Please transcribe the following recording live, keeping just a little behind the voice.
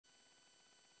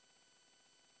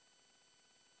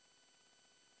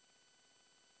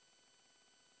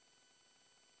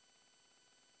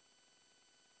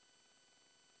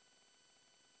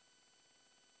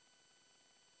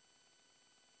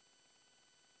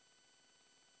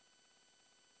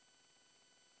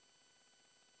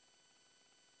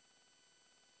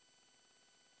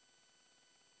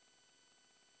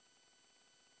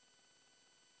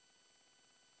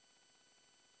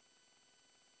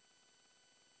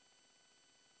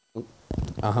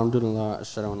Alhamdulillah,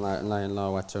 ashhadu an la ilaha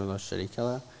illallah wa la sharika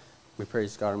lah. We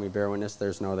praise God and we bear witness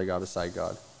there's no other God beside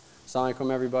God. Assalamu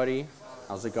alaikum, everybody.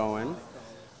 How's it going?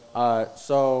 A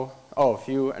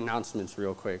few announcements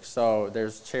real quick. So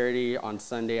there's charity on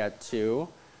Sunday at 2.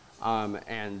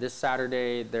 And this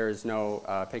Saturday, there is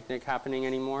no picnic happening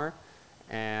anymore.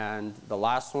 And the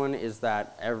last one is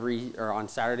that on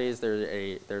Saturdays,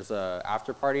 there's a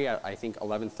after party at, I think,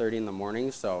 11:30 in the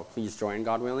morning. So please join,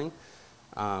 God willing.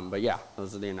 But yeah,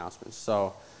 those are the announcements.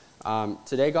 So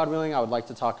today, God willing, I would like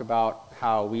to talk about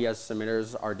how we as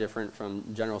submitters are different from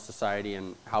general society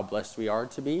and how blessed we are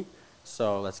to be.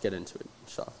 So let's get into it,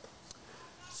 inshallah.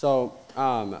 So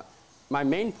my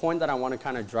main point that I want to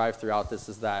kind of drive throughout this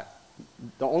is that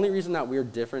the only reason that we're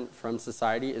different from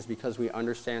society is because we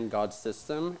understand God's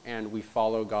system and we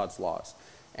follow God's laws.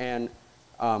 And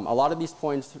a lot of these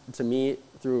points to me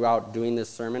throughout doing this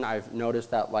sermon, I've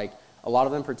noticed that a lot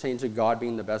of them pertain to God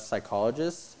being the best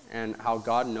psychologist and how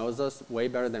God knows us way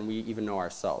better than we even know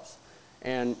ourselves.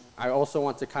 And I also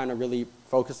want to kind of really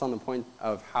focus on the point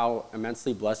of how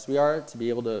immensely blessed we are to be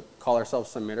able to call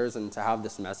ourselves submitters and to have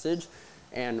this message.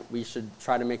 And we should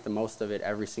try to make the most of it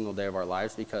every single day of our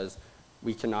lives because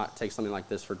we cannot take something like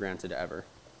this for granted ever.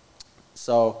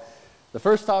 So the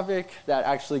first topic that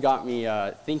actually got me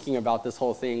thinking about this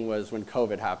whole thing was when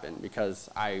COVID happened, because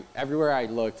everywhere I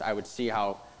looked, I would see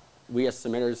how we as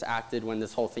submitters acted when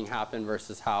this whole thing happened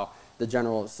versus how the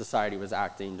general society was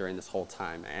acting during this whole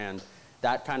time. And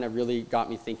that kind of really got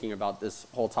me thinking about this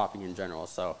whole topic in general.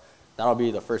 So that'll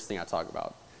be the first thing I talk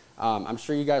about. I'm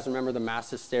sure you guys remember the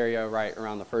mass hysteria right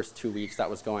around the first 2 weeks that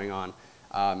was going on.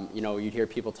 You'd hear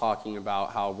people talking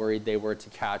about how worried they were to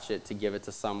catch it, to give it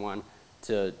to someone,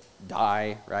 to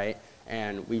die, right?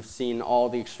 And we've seen all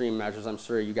the extreme measures. I'm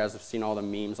sure you guys have seen all the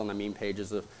memes on the meme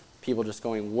pages of people just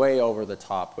going way over the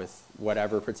top with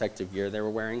whatever protective gear they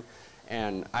were wearing.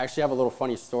 And I actually have a little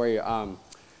funny story.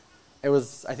 It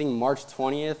was, I think, March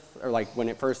 20th, or when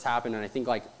it first happened, and I think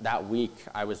that week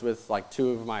I was with 2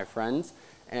 of my friends,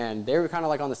 and they were kind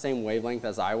of on the same wavelength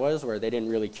as I was, where they didn't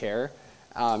really care.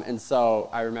 And so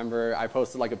I remember I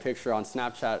posted a picture on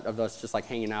Snapchat of us just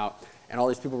hanging out, and all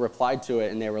these people replied to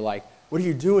it, and they were like, "What are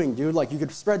you doing, dude? You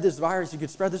could spread this virus, you could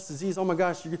spread this disease, oh my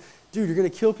gosh, dude, you're gonna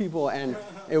kill people." And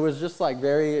it was just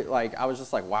very, I was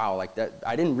just wow, that.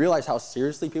 I didn't realize how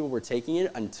seriously people were taking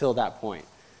it until that point.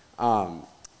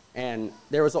 And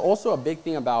there was also a big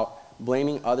thing about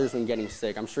blaming others when getting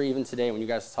sick. I'm sure even today when you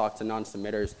guys talk to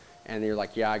non-submitters and they're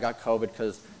like, "Yeah, I got COVID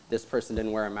because this person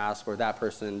didn't wear a mask, or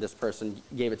this person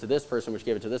gave it to this person, which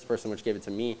gave it to this person, which gave it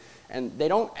to me." And they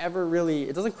don't ever really,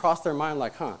 it doesn't cross their mind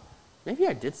maybe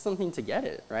I did something to get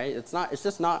it, right? It's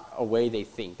just not a way they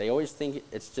think. They always think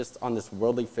it's just on this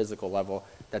worldly physical level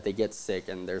that they get sick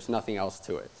and there's nothing else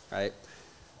to it, right?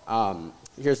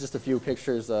 Here's just a few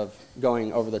pictures of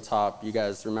going over the top. You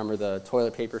guys remember the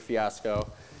toilet paper fiasco?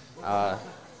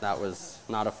 That was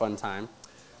not a fun time.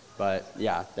 But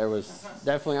yeah, there was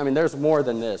definitely, there's more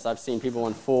than this. I've seen people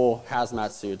in full hazmat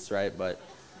suits, right? But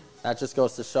that just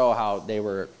goes to show how they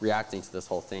were reacting to this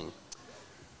whole thing.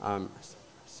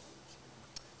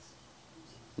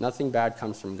 Nothing bad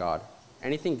comes from God.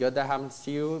 Anything good that happens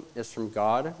to you is from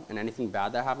God, and anything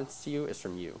bad that happens to you is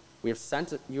from you. We have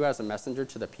sent you as a messenger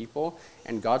to the people,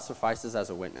 and God suffices as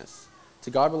a witness.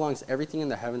 To God belongs everything in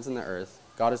the heavens and the earth.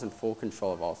 God is in full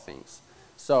control of all things.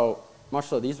 So,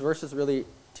 mashallah, these verses really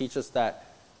teach us that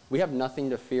we have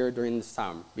nothing to fear during this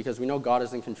time because we know God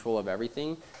is in control of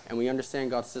everything, and we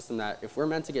understand God's system that if we're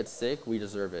meant to get sick, we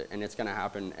deserve it, and it's going to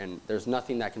happen, and there's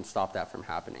nothing that can stop that from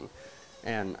happening.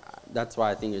 And that's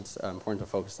why I think it's important to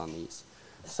focus on these.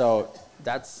 So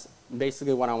that's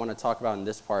basically what I want to talk about in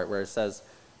this part, where it says,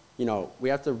 we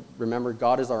have to remember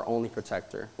God is our only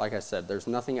protector. Like I said, there's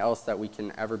nothing else that we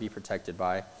can ever be protected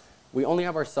by. We only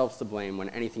have ourselves to blame when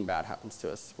anything bad happens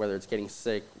to us, whether it's getting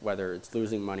sick, whether it's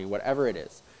losing money, whatever it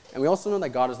is. And we also know that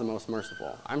God is the most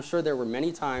merciful. I'm sure there were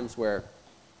many times where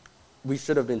we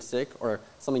should have been sick or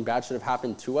something bad should have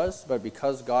happened to us, but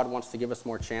because God wants to give us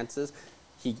more chances,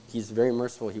 He's very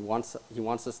merciful. He wants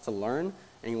us to learn,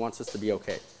 and He wants us to be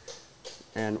okay.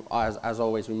 And as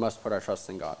always, we must put our trust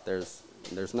in God. There's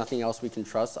nothing else we can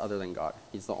trust other than God.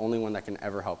 He's the only one that can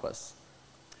ever help us.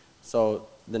 So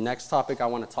the next topic I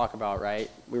want to talk about, right?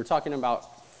 We were talking about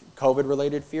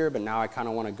COVID-related fear, but now I kind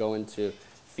of want to go into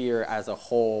fear as a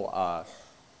whole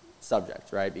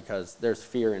subject, right? Because there's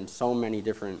fear in so many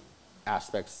different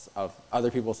aspects of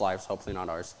other people's lives, hopefully not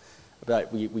ours,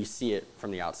 but we see it from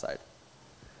the outside.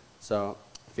 So,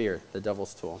 fear, the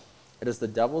devil's tool. It is the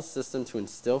devil's system to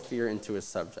instill fear into his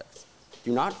subjects.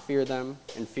 Do not fear them,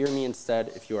 and fear me instead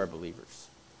if you are believers.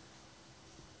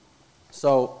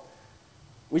 So,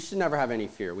 we should never have any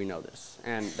fear. We know this.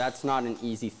 And that's not an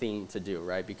easy thing to do,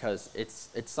 right? Because it's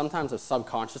sometimes a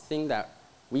subconscious thing that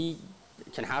we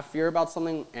can have fear about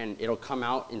something and it'll come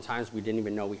out in times we didn't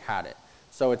even know we had it.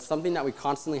 So it's something that we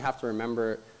constantly have to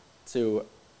remember to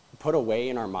put away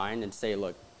in our mind and say,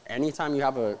 look, anytime you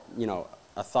have a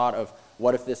thought of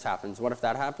what if this happens, what if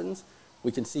that happens,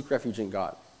 we can seek refuge in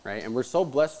God, right? And we're so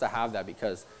blessed to have that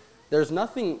because there's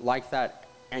nothing like that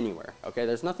anywhere, okay?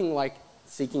 There's nothing like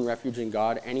seeking refuge in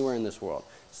God anywhere in this world.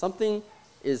 Something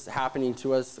is happening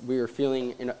to us. We're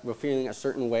feeling a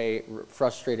certain way,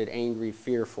 frustrated, angry,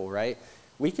 fearful, right?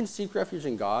 We can seek refuge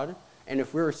in God, and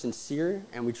if we're sincere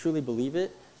and we truly believe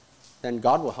it, then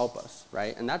God will help us,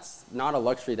 right? And that's not a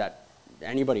luxury that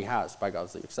anybody has by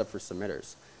God's leave, except for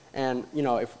submitters. And,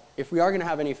 if we are going to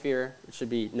have any fear, it should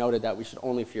be noted that we should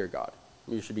only fear God.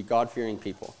 We should be God-fearing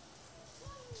people.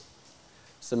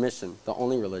 Submission, the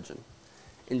only religion.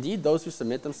 Indeed, those who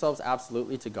submit themselves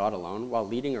absolutely to God alone while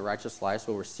leading a righteous life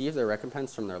will receive their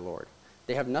recompense from their Lord.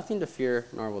 They have nothing to fear,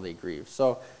 nor will they grieve.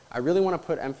 So I really want to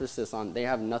put emphasis on they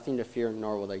have nothing to fear,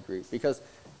 nor will they grieve. Because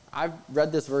I've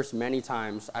read this verse many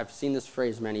times. I've seen this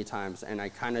phrase many times, and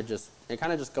it kind of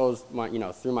just goes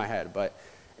through my head. But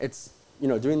it's,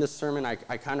 doing this sermon, I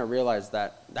kind of realized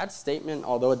that statement,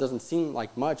 although it doesn't seem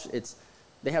like much,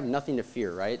 they have nothing to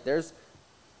fear, right?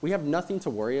 We have nothing to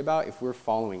worry about if we're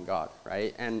following God,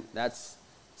 right? And that's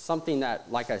something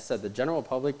that, like I said, the general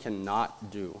public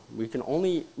cannot do.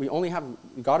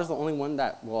 God is the only one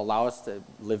that will allow us to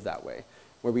live that way,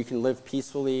 where we can live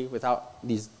peacefully without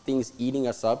these things eating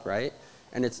us up, right?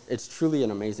 And it's truly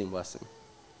an amazing blessing.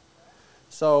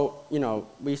 So,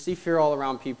 we see fear all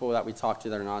around people that we talk to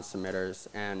that are non-submitters,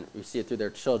 and we see it through their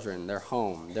children, their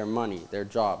home, their money, their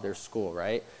job, their school,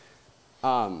 right?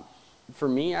 For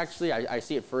me, actually, I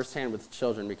see it firsthand with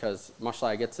children because,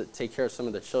 mashallah, I get to take care of some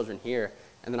of the children here,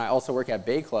 and then I also work at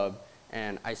Bay Club,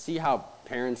 and I see how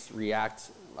parents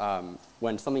react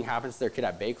when something happens to their kid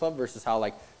at Bay Club versus how,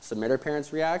 submitter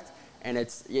parents react. And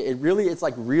it's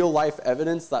like real life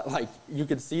evidence that, you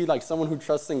could see, someone who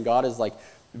trusts in God is,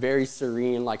 very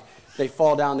serene. They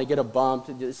fall down, they get a bump,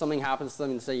 something happens to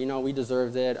them and say, we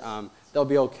deserved it, they'll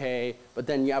be okay. But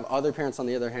then you have other parents on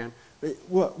the other hand,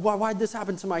 why'd this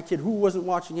happen to my kid? Who wasn't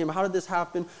watching him? How did this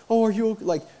happen? Oh, are you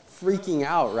freaking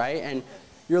out, right? And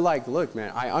you're like, look,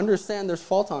 man, I understand there's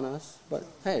fault on us, but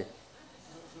hey,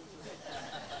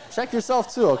 check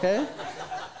yourself too, okay?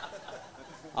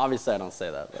 Obviously, I don't say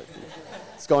that, but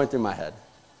it's going through my head.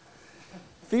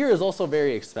 Fear is also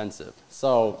very expensive.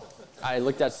 So I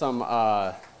looked at some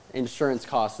insurance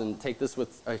costs, and take this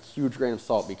with a huge grain of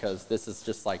salt because this is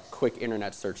just quick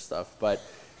internet search stuff. But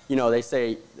they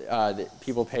say that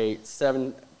people pay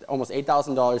almost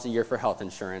 $8,000 a year for health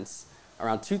insurance,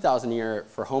 around $2,000 a year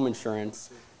for home insurance,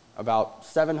 about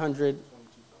 $700.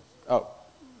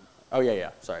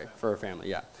 For a family,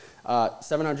 yeah.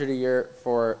 $700 a year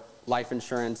for life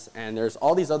insurance, and there's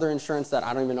all these other insurance that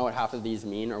I don't even know what half of these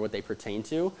mean or what they pertain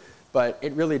to, but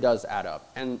it really does add up.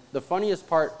 And the funniest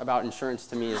part about insurance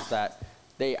to me is that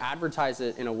they advertise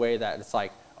it in a way that it's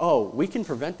oh, we can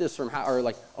prevent this from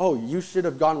oh, you should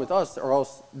have gone with us or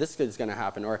else this is going to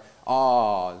happen, or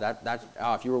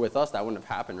if you were with us, that wouldn't have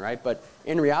happened, right? But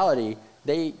in reality,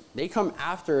 they come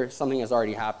after something has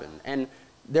already happened, and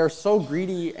they're so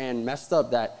greedy and messed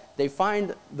up that they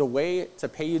find the way to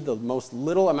pay you the most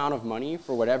little amount of money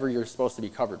for whatever you're supposed to be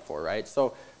covered for, right?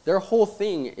 So their whole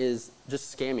thing is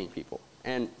just scamming people,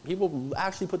 and people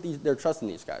actually put their trust in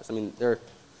these guys. I mean, they're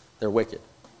wicked,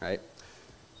 right?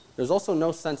 There's also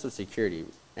no sense of security,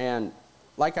 and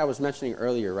like I was mentioning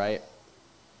earlier, right?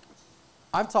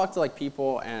 I've talked to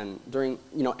people and during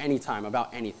any time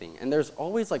about anything, and there's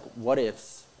always what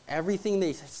ifs. Everything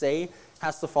they say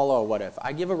has to follow a what if.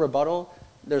 I give a rebuttal,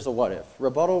 there's a what if.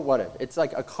 Rebuttal, what if. It's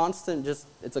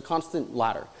a constant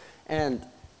ladder. And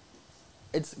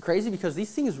it's crazy because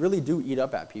these things really do eat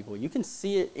up at people. You can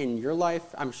see it in your life,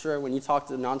 I'm sure, when you talk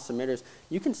to non-submitters.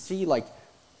 You can see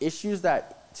issues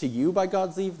that to you by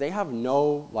God's leave, they have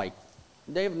no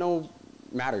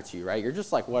matter to you, right? You're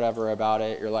just whatever about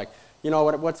it. You're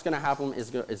what's going to happen is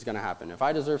going to happen. If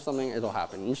I deserve something, it'll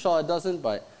happen. Inshallah, it doesn't,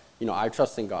 but I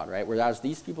trust in God, right? Whereas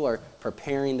these people are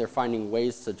preparing, they're finding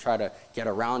ways to try to get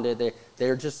around it.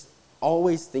 They're just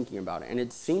always thinking about it. And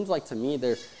it seems to me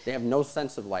they have no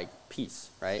sense of peace,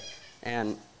 right?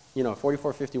 And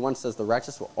 44:51 says the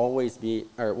righteous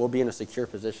will be in a secure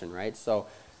position, right? So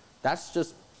that's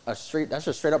just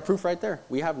straight up proof right there.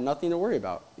 We have nothing to worry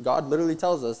about. God literally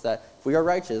tells us that if we are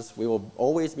righteous, we will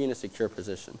always be in a secure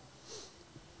position.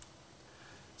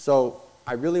 So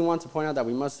I really want to point out that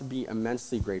we must be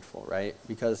immensely grateful, right?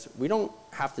 Because we don't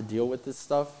have to deal with this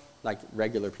stuff like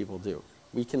regular people do.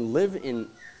 We can live in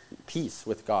peace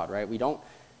with God, right? We don't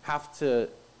have to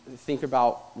think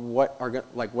about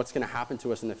what's going to happen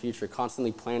to us in the future,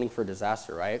 constantly planning for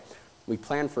disaster, right? We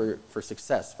plan for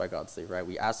success by God's leave, right?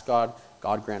 We ask God,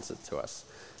 God grants it to us,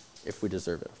 if we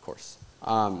deserve it, of course.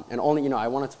 And only, I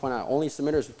wanted to point out, only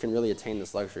submitters can really attain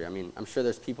this luxury. I mean, I'm sure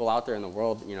there's people out there in the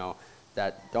world,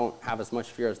 that don't have as much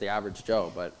fear as the average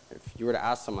Joe, but if you were to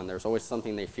ask someone, there's always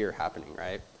something they fear happening,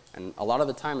 right? And a lot of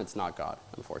the time, it's not God,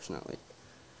 unfortunately.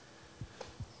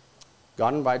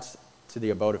 God invites to the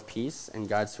abode of peace and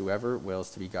guides whoever wills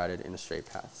to be guided in a straight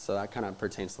path. So that kind of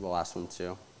pertains to the last one,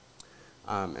 too.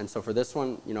 And so for this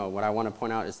one, what I want to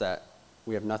point out is that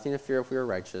we have nothing to fear if we are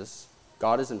righteous.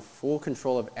 God is in full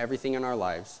control of everything in our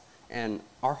lives, and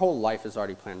our whole life is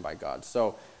already planned by God.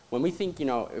 So when we think,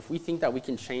 if we think that we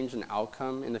can change an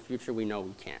outcome in the future, we know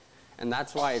we can't. And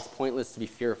that's why it's pointless to be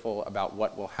fearful about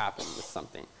what will happen with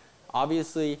something.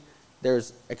 Obviously,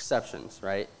 there's exceptions,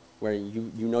 right? Where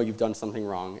you've done something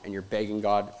wrong and you're begging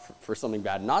God for something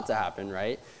bad not to happen,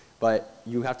 right? But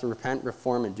you have to repent,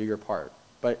 reform, and do your part.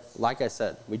 But like I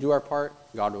said, we do our part,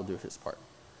 God will do his part.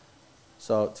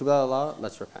 So, Tuba Allah,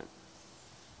 let's repent.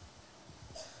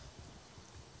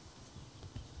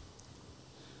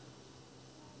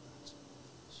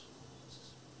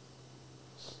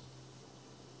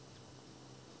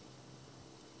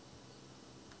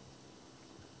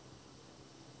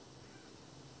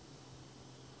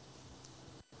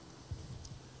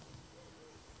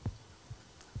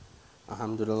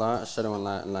 Alhamdulillah, ashhadu an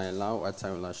la ilaha illallah wa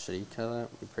atahu la sharika lah.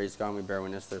 We praise God and we bear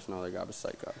witness there's no other God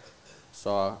beside God.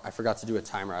 So I forgot to do a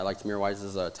timer. I like MirrorWise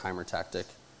as a timer tactic,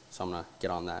 so I'm going to get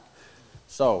on that.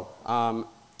 So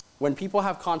when people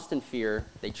have constant fear,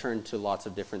 they turn to lots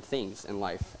of different things in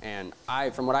life. And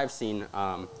from what I've seen,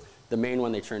 the main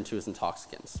one they turn to is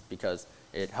intoxicants because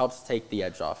it helps take the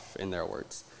edge off, in their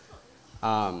words.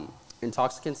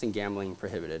 Intoxicants and gambling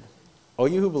prohibited. O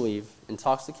you who believe,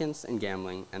 intoxicants and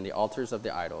gambling and the altars of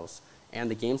the idols and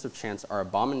the games of chance are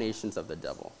abominations of the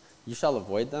devil. You shall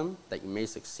avoid them that you may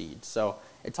succeed. So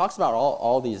it talks about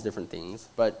all these different things,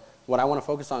 but what I want to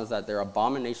focus on is that they're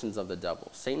abominations of the devil.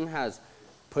 Satan has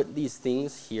put these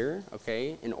things here,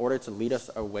 okay, in order to lead us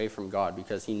away from God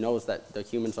because he knows that the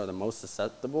humans are the most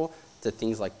susceptible to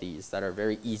things like these that are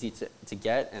very easy to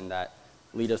get and that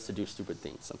lead us to do stupid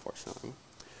things, unfortunately.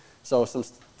 So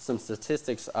some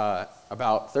statistics,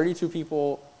 about 32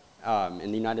 people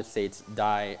in the United States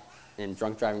die in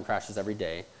drunk driving crashes every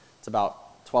day. It's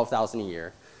about 12,000 a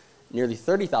year. Nearly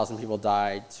 30,000 people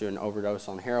die to an overdose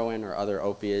on heroin or other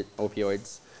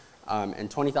opioids.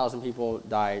 And 20,000 people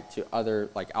die to other,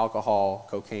 like alcohol,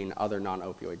 cocaine, other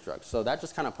non-opioid drugs. So that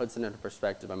just kind of puts it into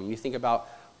perspective. I mean, you think about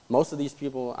most of these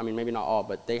people, I mean, maybe not all,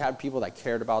 but they had people that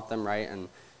cared about them, right? And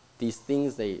these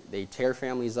things, they tear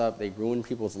families up, they ruin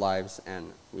people's lives,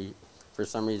 and we, for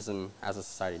some reason, as a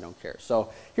society, don't care. So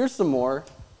here's some more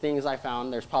things I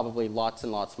found. There's probably lots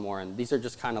and lots more, and these are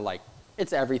just kind of like,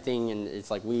 it's everything, and it's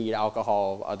like weed,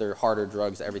 alcohol, other harder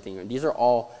drugs, everything. And these are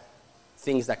all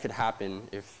things that could happen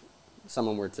if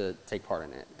someone were to take part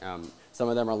in it. Some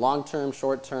of them are long-term,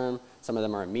 short-term, some of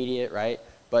them are immediate, right?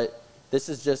 But this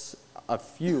is just a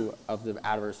few of the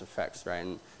adverse effects, right?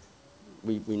 And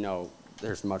we know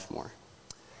there's much more.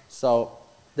 So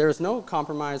there is no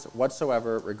compromise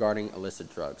whatsoever regarding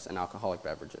illicit drugs and alcoholic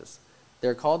beverages.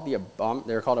 They're called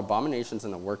abominations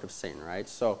in the work of Satan, right?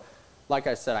 So like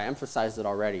I said, I emphasized it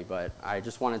already, but I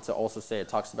just wanted to also say it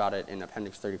talks about it in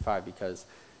Appendix 35 because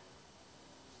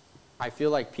I feel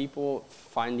like people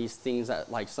find these things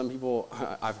that, like some people,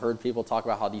 I've heard people talk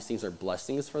about how these things are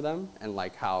blessings for them and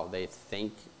like how they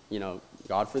thank,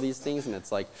 God for these things, and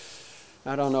it's like,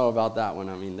 I don't know about that one.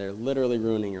 I mean, they're literally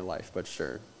ruining your life, but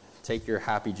sure. Take your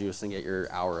happy juice and get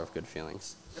your hour of good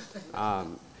feelings.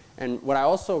 And what I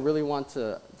also really want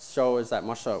to show is that,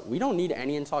 mashallah, we don't need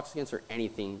any intoxicants or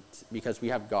anything because we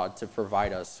have God to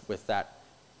provide us with that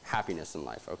happiness in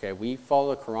life, okay? We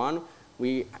follow the Quran.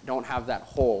 We don't have that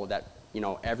hole that,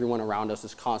 everyone around us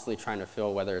is constantly trying to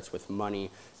fill, whether it's with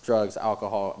money, drugs,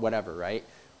 alcohol, whatever, right?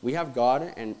 We have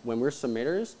God, and when we're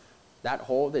submitters, that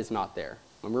hole is not there.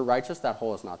 When we're righteous, that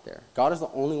hole is not there. God is the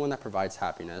only one that provides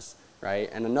happiness, right?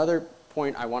 And another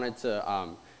point I wanted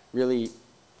to really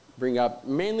bring up,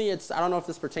 mainly I don't know if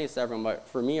this pertains to everyone, but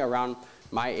for me around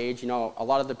my age, a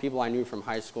lot of the people I knew from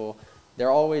high school,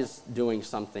 they're always doing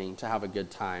something to have a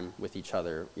good time with each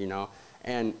other,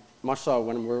 And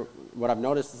mashallah, what I've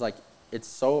noticed is like,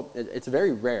 it's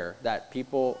very rare that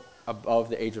people above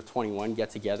the age of 21 get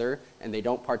together and they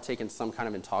don't partake in some kind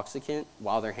of intoxicant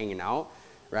while they're hanging out.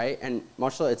 Right? And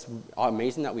mashallah, it's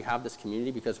amazing that we have this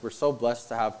community because we're so blessed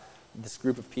to have this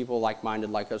group of people like-minded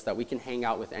like us that we can hang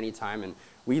out with anytime. And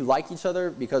we like each other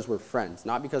because we're friends,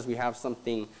 not because we have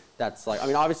something that's like, I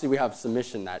mean, obviously we have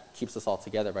submission that keeps us all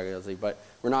together by God's leave, but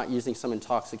we're not using some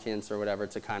intoxicants or whatever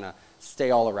to kind of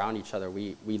stay all around each other.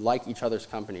 We like each other's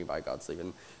company by God's leave.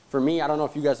 And for me, I don't know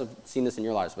if you guys have seen this in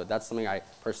your lives, but that's something I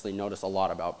personally notice a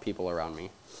lot about people around me.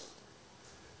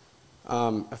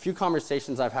 A few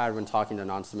conversations I've had when talking to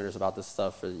non-submitters about this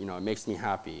stuff, it makes me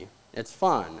happy. It's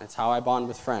fun. It's how I bond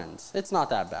with friends. It's not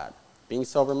that bad. Being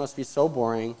sober must be so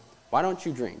boring. Why don't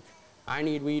you drink? I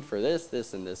need weed for this,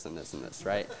 this, and this, and this, and this,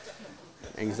 right?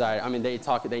 Anxiety. I mean,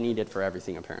 they need it for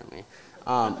everything, apparently.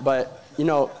 But,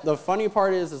 the funny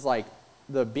part is like,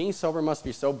 the being sober must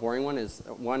be so boring one is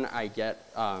one I get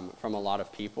from a lot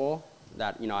of people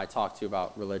that, I talk to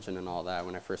about religion and all that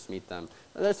when I first meet them.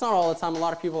 That's not all the time. A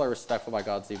lot of people are respectful by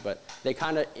God's leave, but they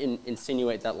kind of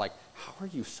insinuate that, like, how are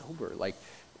you sober? Like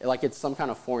it's some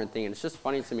kind of foreign thing. And it's just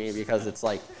funny to me because it's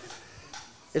like,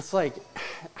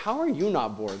 how are you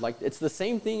not bored? Like, it's the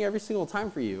same thing every single time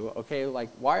for you, okay? Like,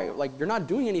 why? Like, you're not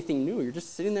doing anything new. You're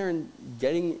just sitting there and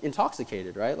getting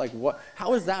intoxicated, right? Like,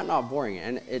 how is that not boring?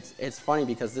 And it's funny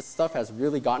because this stuff has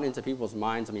really gotten into people's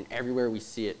minds. I mean, everywhere we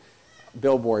see it,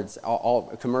 billboards,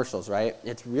 all commercials, right?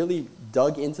 It's really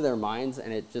dug into their minds,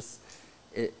 and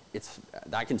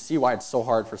I can see why it's so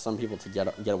hard for some people to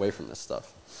get away from this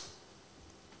stuff.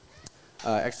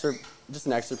 Just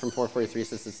an excerpt from 443,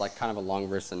 since it's like kind of a long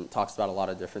verse and talks about a lot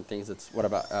of different things. It's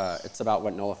about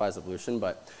what nullifies ablution.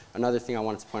 But another thing I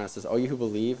wanted to point out is, "O you who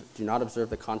believe, do not observe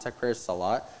the contact prayers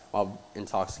salat while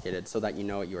intoxicated, so that you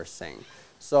know what you are saying."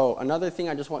 So another thing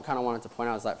I just wanted to point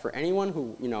out is that for anyone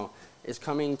who is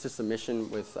coming to submission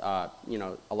with a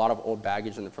lot of old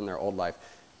baggage from their old life,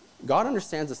 God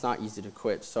understands it's not easy to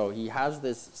quit. So He has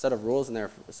this set of rules in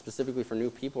there specifically for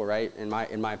new people, right? In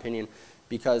my opinion.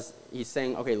 Because He's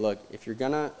saying, okay, look, if you're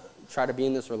going to try to be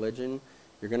in this religion,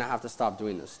 you're going to have to stop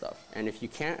doing this stuff. And if you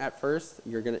can't at first,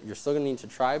 you're still going to need to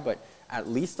try, but at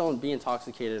least don't be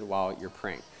intoxicated while you're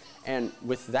praying. And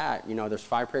with that, there's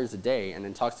 5 prayers a day, and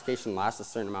intoxication lasts a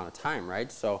certain amount of time,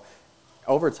 right? So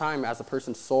over time, as a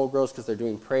person's soul grows because they're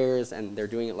doing prayers and they're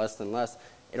doing it less and less,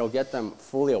 it'll get them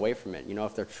fully away from it,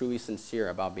 if they're truly sincere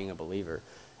about being a believer.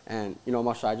 And,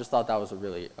 mashallah, I just thought that was a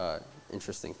really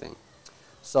interesting thing.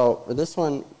 So for this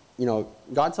one,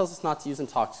 God tells us not to use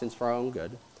intoxicants for our own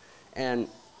good. And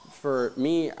for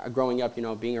me, growing up,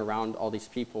 being around all these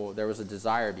people, there was a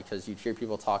desire because you'd hear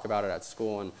people talk about it at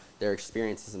school and their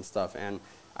experiences and stuff. And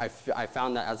I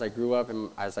found that as I grew up and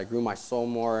as I grew my soul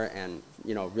more and,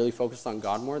 really focused on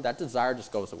God more, that desire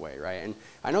just goes away, right? And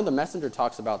I know the messenger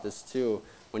talks about this too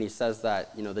when he says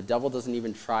that, the devil doesn't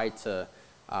even try to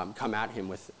come at him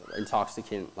with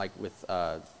intoxicant, like with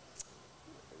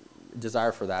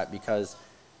desire for that, because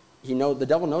the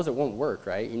devil knows it won't work,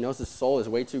 right? He knows his soul is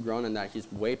way too grown and that he's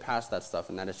way past that stuff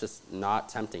and that it's just not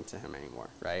tempting to him anymore,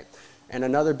 right? And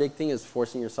another big thing is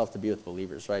forcing yourself to be with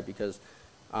believers, right? Because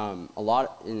a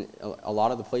lot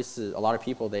of the places, a lot of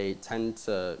people, they tend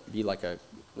to be like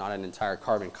not an entire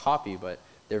carbon copy, but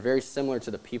they're very similar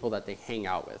to the people that they hang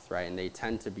out with, right? And they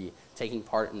tend to be taking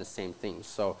part in the same things.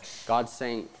 So God's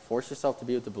saying, force yourself to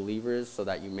be with the believers so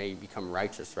that you may become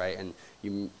righteous, right? And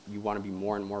you want to be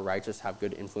more and more righteous, have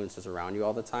good influences around you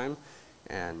all the time.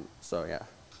 And so, yeah.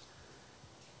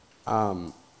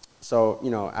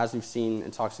 As we've seen,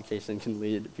 intoxication can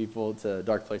lead people to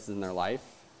dark places in their life,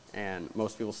 and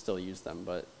most people still use them.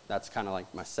 But that's kind of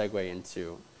like my segue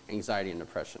into anxiety and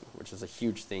depression, which is a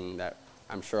huge thing that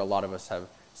I'm sure a lot of us have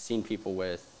seen people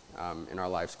with in our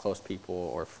lives, close people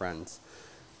or friends.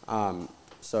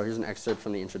 So here's an excerpt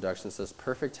from the introduction. It says,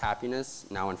 "Perfect happiness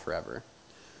now and forever.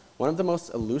 One of the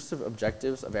most elusive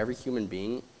objectives of every human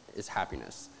being is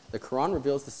happiness. The Quran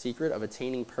reveals the secret of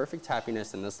attaining perfect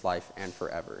happiness in this life and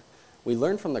forever. We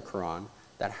learn from the Quran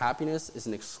that happiness is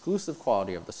an exclusive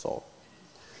quality of the soul."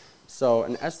 So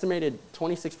an estimated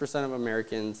 26% of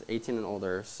Americans 18 and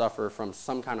older suffer from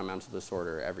some kind of mental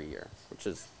disorder every year, which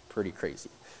is pretty crazy.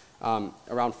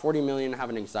 Around 40 million have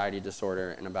an anxiety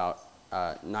disorder, and about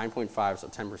 9.5, so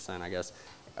 10%, I guess,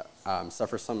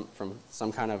 suffer from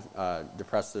some kind of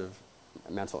depressive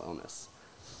mental illness.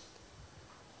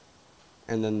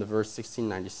 And then the verse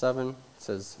 1697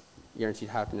 says, "Guaranteed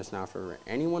happiness now forever.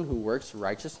 Anyone who works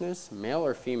righteousness, male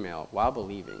or female, while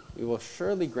believing, we will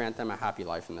surely grant them a happy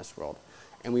life in this world,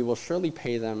 and we will surely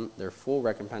pay them their full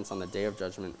recompense on the day of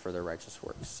judgment for their righteous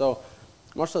works." So,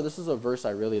 Marshall, this is a verse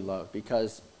I really love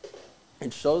because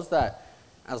it shows that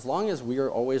as long as we are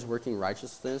always working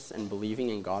righteousness and believing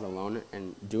in God alone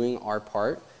and doing our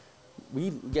part, we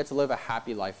get to live a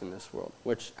happy life in this world,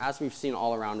 which, as we've seen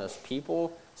all around us,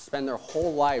 people spend their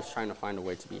whole lives trying to find a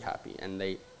way to be happy. And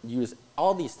they use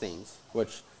all these things,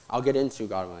 which I'll get into,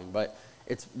 God willing. But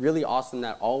it's really awesome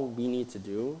that all we need to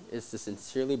do is to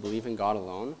sincerely believe in God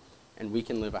alone, and we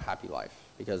can live a happy life.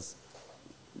 Because,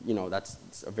 you know, that's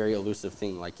a very elusive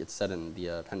thing, like it's said in the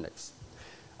appendix.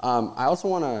 I also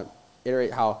want to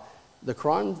iterate how the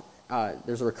Quran,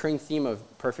 there's a recurring theme of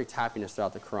perfect happiness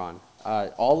throughout the Quran.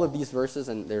 All of these verses,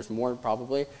 and there's more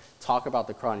probably, talk about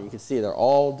the Quran. You can see they're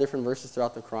all different verses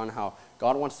throughout the Quran, how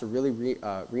God wants to really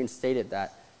reinstate it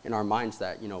that in our minds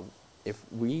that, you know, if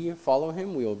we follow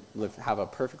him, we will have a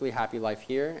perfectly happy life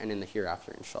here and in the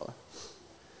hereafter, inshallah.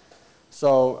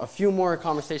 So a few more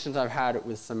conversations I've had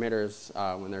with submitters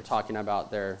when they're talking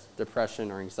about their depression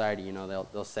or anxiety, you know,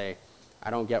 they'll say, I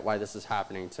don't get why this is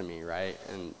happening to me, right?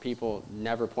 And people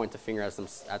never point the finger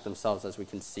at themselves, as we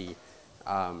can see.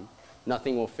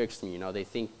 Nothing will fix me, you know. They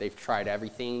think they've tried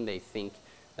everything. They think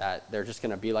that they're just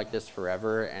going to be like this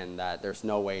forever and that there's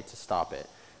no way to stop it.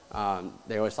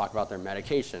 They always talk about their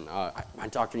medication. My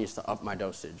doctor needs to up my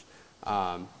dosage.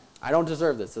 I don't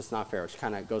deserve this. It's not fair, which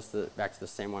kind of goes back to the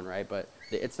same one, right? But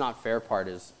the it's not fair part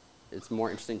it's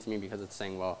more interesting to me because it's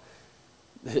saying, well,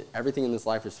 everything in this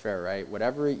life is fair, right?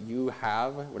 Whatever you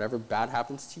have, whatever bad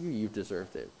happens to you, you've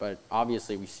deserved it. But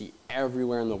obviously we see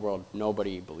everywhere in the world,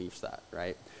 nobody believes that,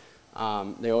 right?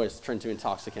 They always turn to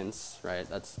intoxicants, right?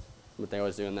 That's what they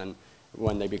always do. And then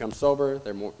when they become sober,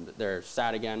 they're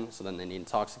sad again, so then they need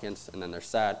intoxicants, and then they're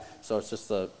sad. So it's just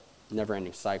a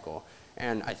never-ending cycle.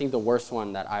 And I think the worst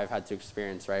one that I've had to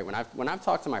experience, right, when I've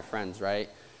talked to my friends, right,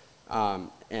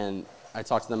 and I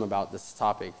talk to them about this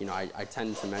topic, you know, I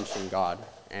tend to mention God,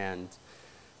 and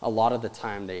a lot of the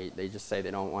time they just say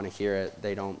they don't want to hear it,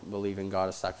 they don't believe in God,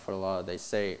 astaghfirullah,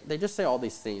 they just say all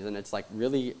these things, and it's like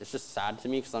really, it's just sad to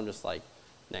me, because I'm just like,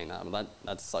 dang,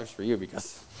 that sucks for you,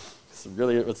 because it's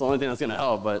the only thing that's going to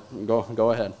help, but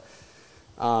go ahead.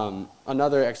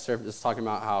 Another excerpt is talking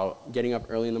about how getting up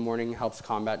early in the morning helps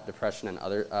combat depression and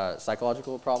other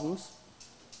psychological problems.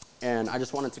 And I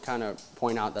just wanted to kind of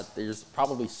point out that there's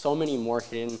probably so many more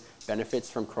hidden benefits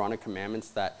from Quranic commandments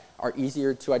that are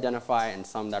easier to identify, and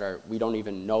some that we don't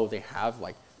even know they have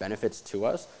like benefits to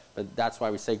us. But that's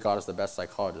why we say God is the best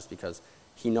psychologist, because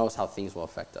he knows how things will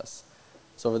affect us.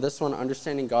 So for this one,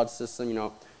 understanding God's system, you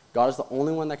know, God is the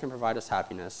only one that can provide us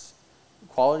happiness.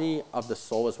 Quality of the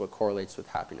soul is what correlates with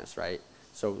happiness, right?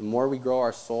 So the more we grow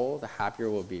our soul, the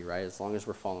happier we'll be, right? As long as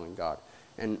we're following God.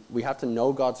 And we have to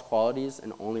know God's qualities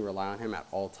and only rely on him at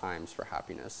all times for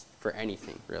happiness, for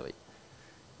anything, really.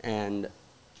 And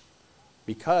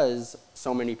because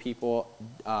so many people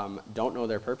don't know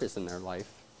their purpose in their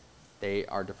life, they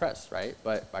are depressed, right?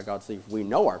 But by God's leave, we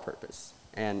know our purpose.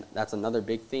 And that's another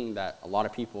big thing that a lot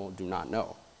of people do not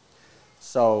know.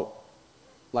 So,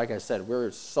 like I said,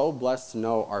 we're so blessed to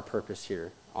know our purpose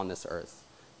here on this earth.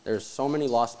 There's so many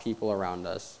lost people around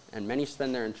us, and many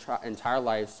spend their entire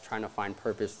lives trying to find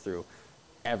purpose through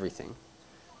everything.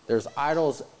 There's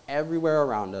idols everywhere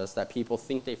around us that people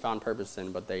think they found purpose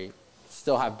in, but they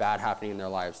still have bad happening in their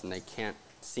lives, and they can't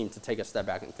seem to take a step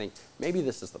back and think, maybe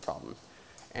this is the problem.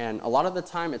 And a lot of the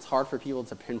time, it's hard for people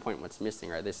to pinpoint what's missing,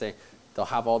 right? They say, they'll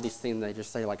have all these things, and they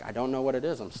just say, like, I don't know what it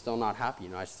is. I'm still not happy. You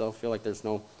know, I still feel like there's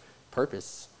no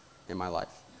purpose in my life.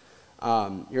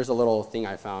 Here's a little thing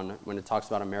I found when it talks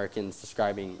about Americans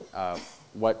describing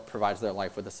what provides their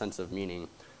life with a sense of meaning.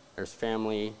 There's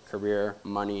family, career,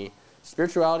 money,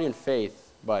 spirituality, and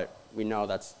faith, but we know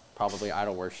that's probably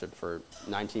idol worship for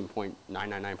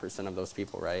 19.999% of those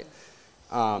people, right?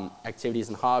 Activities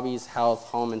and hobbies, health,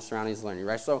 home, and surroundings, learning,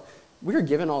 right? So we're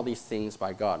given all these things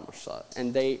by God, mashallah,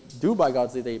 and they do by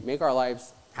God's leave. They make our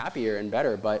lives happier and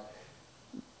better, but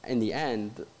in the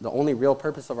end, the only real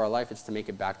purpose of our life is to make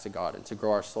it back to God and to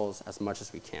grow our souls as much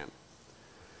as we can.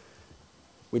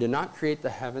 We did not create the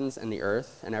heavens and the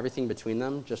earth and everything between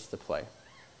them just to play.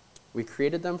 We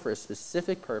created them for a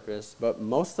specific purpose, but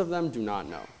most of them do not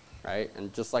know, right?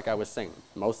 And just like I was saying,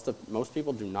 most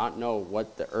people do not know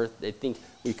what the earth, they think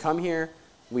we come here,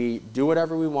 we do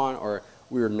whatever we want, or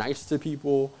we're nice to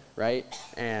people, right?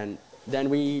 And then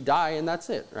we die and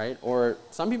that's it, right? Or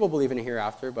some people believe in a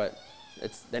hereafter, but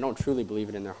they don't truly believe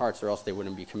it in their hearts, or else they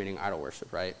wouldn't be committing idol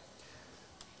worship, right?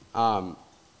 In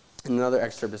another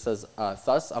excerpt, it says,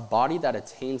 thus, a body that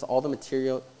attains all the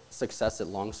material success it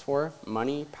longs for,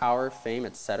 money, power, fame,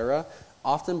 etc.,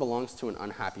 often belongs to an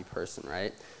unhappy person,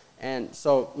 right? And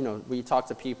so, you know, we talk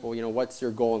to people, you know, what's your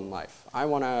goal in life? I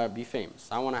want to be famous.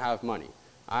 I want to have money.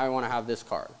 I want to have this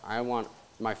car. I want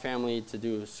my family to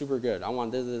do super good. I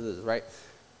want this, right?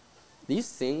 These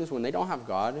things, when they don't have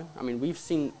God, I mean, we've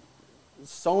seen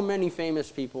so many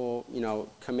famous people, you know,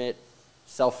 commit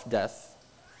self-death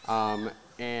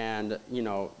and, you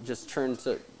know, just turn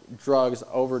to drugs,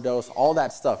 overdose, all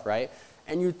that stuff, right?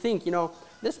 And you'd think, you know,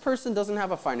 this person doesn't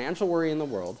have a financial worry in the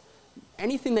world.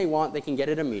 Anything they want, they can get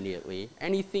it immediately.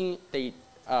 Anything they,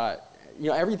 you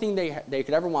know, everything they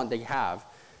could ever want, they have.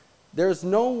 There's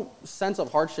no sense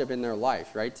of hardship in their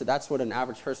life, right? So that's what an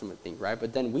average person would think, right?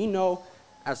 But then we know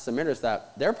as submitters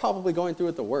that they're probably going through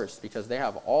it the worst because they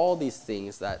have all these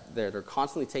things that they're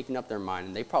constantly taking up their mind,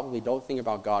 and they probably don't think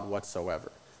about God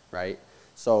whatsoever, right?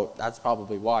 So that's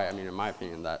probably why, I mean, in my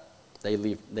opinion, that they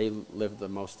live the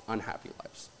most unhappy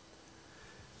lives.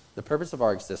 The purpose of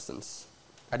our existence.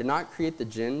 I did not create the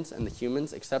jinns and the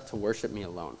humans except to worship me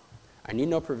alone. I need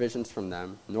no provisions from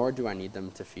them, nor do I need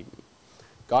them to feed me.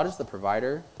 God is the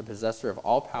provider, the possessor of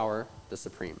all power, the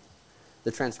supreme.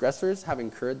 The transgressors have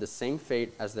incurred the same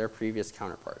fate as their previous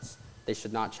counterparts. They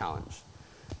should not challenge.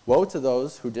 Woe to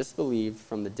those who disbelieve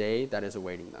from the day that is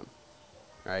awaiting them.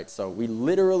 Right? So we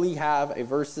literally have a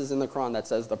verses in the Quran that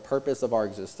says the purpose of our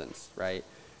existence, right?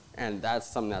 And that's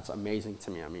something that's amazing to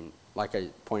me. I mean, like I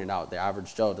pointed out, the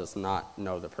average Joe does not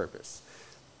know the purpose.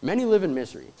 Many live in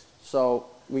misery. So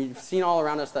we've seen all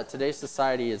around us that today's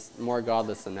society is more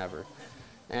godless than ever.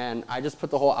 And I just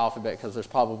put the whole alphabet because there's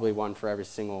probably one for every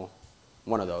single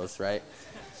one of those, right?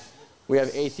 We have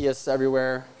atheists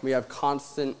everywhere. We have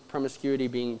constant promiscuity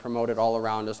being promoted all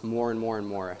around us, more and more and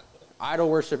more. Idol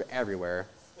worship everywhere.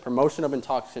 Promotion of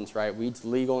intoxicants, right? Weed's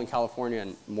legal in California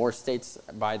and more states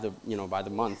by the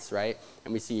months, right?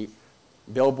 And we see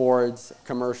billboards,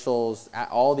 commercials,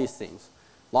 all these things.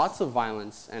 Lots of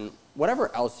violence and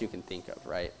whatever else you can think of,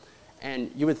 right?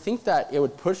 And you would think that it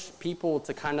would push people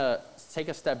to kind of take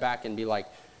a step back and be like,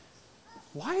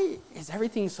 why is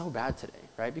everything so bad today,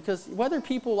 right? Because whether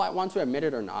people want to admit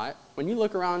it or not, when you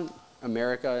look around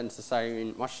America and society, I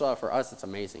mean, mashallah, for us it's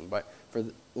amazing, but for a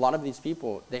lot of these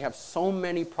people, they have so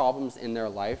many problems in their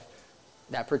life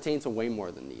that pertain to way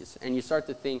more than these. And you start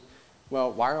to think,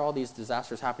 well, why are all these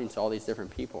disasters happening to all these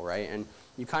different people, right? And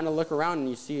you kind of look around and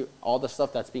you see all the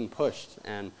stuff that's being pushed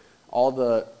and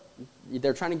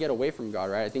they're trying to get away from God,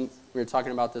 right? I think we were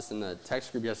talking about this in the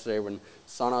text group yesterday when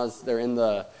they're in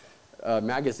the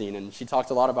magazine, and she talked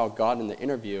a lot about God in the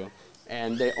interview,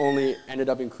 and they only ended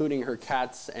up including her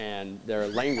cats and their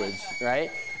language, right?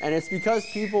 And it's because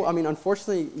people, I mean,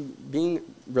 unfortunately, being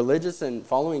religious and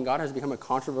following God has become a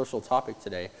controversial topic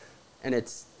today, and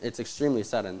it's extremely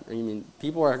sad. And I mean,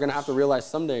 people are going to have to realize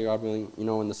someday, God willing, you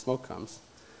know, when the smoke comes.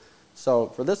 So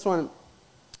for this one,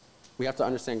 we have to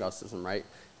understand God's system, right?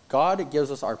 God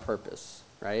gives us our purpose,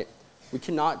 right? We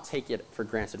cannot take it for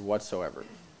granted whatsoever.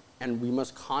 And we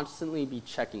must constantly be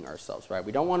checking ourselves, right?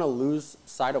 We don't want to lose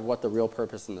sight of what the real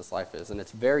purpose in this life is. And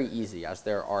it's very easy as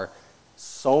there are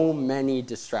so many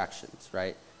distractions,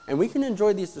 right? And we can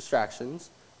enjoy these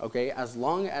distractions, okay, as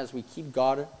long as we keep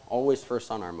God always first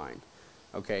on our mind,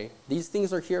 okay? These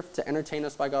things are here to entertain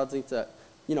us by God's leave, to,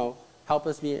 you know, help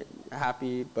us be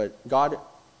happy. But God,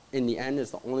 in the end, is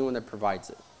the only one that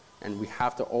provides it. And we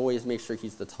have to always make sure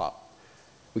he's the top.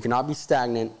 We cannot be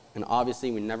stagnant, and obviously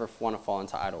we never want to fall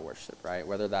into idol worship, right?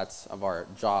 Whether that's of our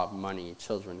job, money,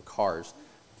 children, cars,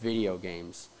 video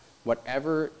games,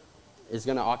 whatever is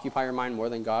going to occupy your mind more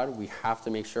than God, we have to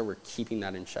make sure we're keeping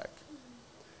that in check.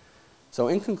 So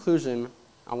in conclusion,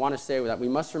 I want to say that we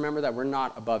must remember that we're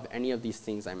not above any of these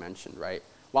things I mentioned, right?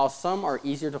 While some are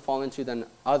easier to fall into than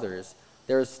others,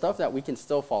 there is stuff that we can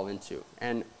still fall into,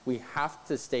 and we have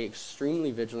to stay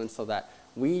extremely vigilant so that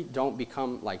we don't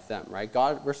become like them, right?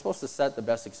 God, we're supposed to set the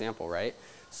best example, right?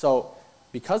 So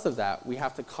because of that, we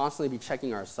have to constantly be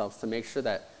checking ourselves to make sure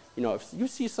that, you know, if you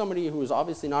see somebody who is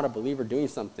obviously not a believer doing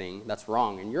something that's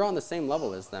wrong and you're on the same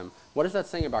level as them, what is that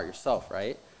saying about yourself,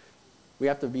 right? We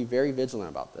have to be very vigilant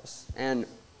about this. And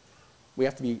we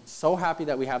have to be so happy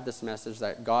that we have this message,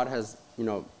 that God has, you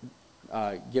know,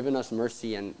 given us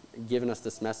mercy and given us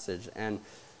this message. And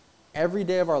every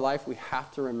day of our life, we have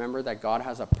to remember that God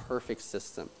has a perfect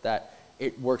system, that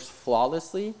it works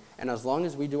flawlessly, and as long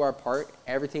as we do our part,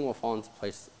 everything will fall into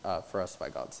place for us by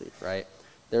God's leave, right?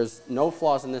 There's no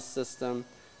flaws in this system,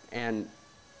 and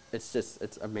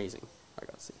it's amazing by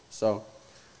God's leave. So,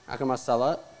 Akama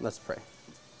Salat, let's pray.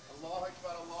 Allahu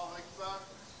Akbar, Allahu Akbar,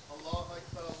 Allahu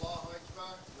Akbar, Allahu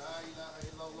Akbar, La ilaha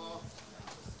illallah.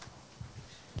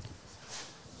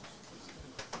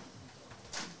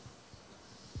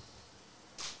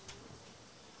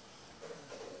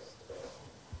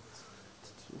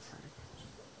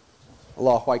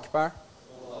 Allahu Akbar.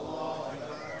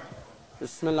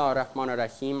 Bismillah ar-Rahman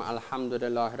ar-Rahim.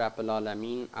 Alhamdulillah Rabbil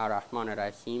Alameen. Ar-Rahman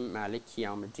ar-Rahim. Maliki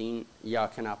yawmiddin.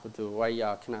 Iyyaka na'budu wa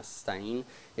iyyaka nasta'in.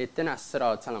 Ihdina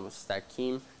as-siratal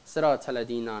mustaqim. صراط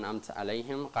الذين أنعمت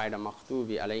عليهم غير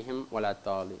المغضوب عليهم ولا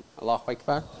الضالين. الله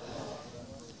أكبر.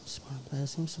 سبحان الله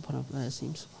العظيم سبحان الله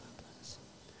العظيم سبحان الله العظيم.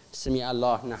 سمع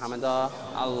الله لمن حمده.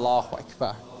 الله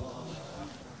أكبر.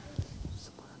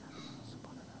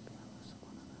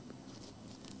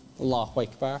 الله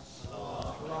أكبر.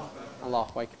 الله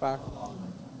أكبر.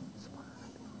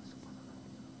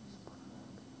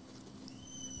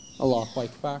 الله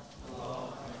أكبر.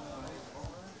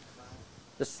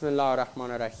 بسم الله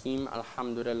الرحمن الرحیم.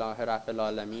 الحمد لله رب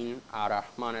العالمین.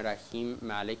 الرحمن الرحیم.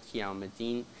 مالک یوم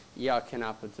الدین. ایاک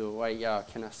نعبد و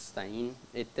ایاک نستعین.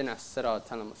 اهدنا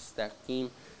الصراط المستقیم.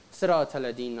 صراط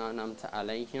الذین أنعمت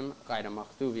علیهم غیر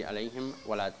المغضوب علیهم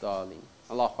ولا الضالین.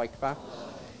 الله اکبر.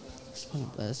 سبحان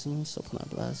الله العظیم سبحان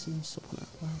الله العظیم سبحان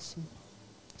الله العظیم.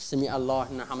 سمع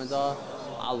الله لمن حمده.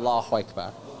 الله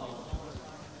اکبر.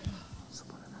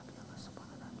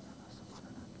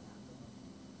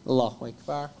 الله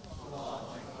أكبر.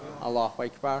 الله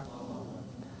أكبر.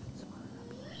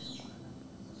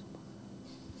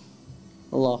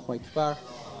 الله أكبر.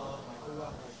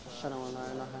 أشهد أن لا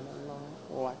إله إلا الله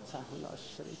وحده لا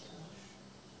شريك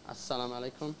له. السلام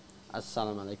عليكم.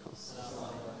 السلام عليكم.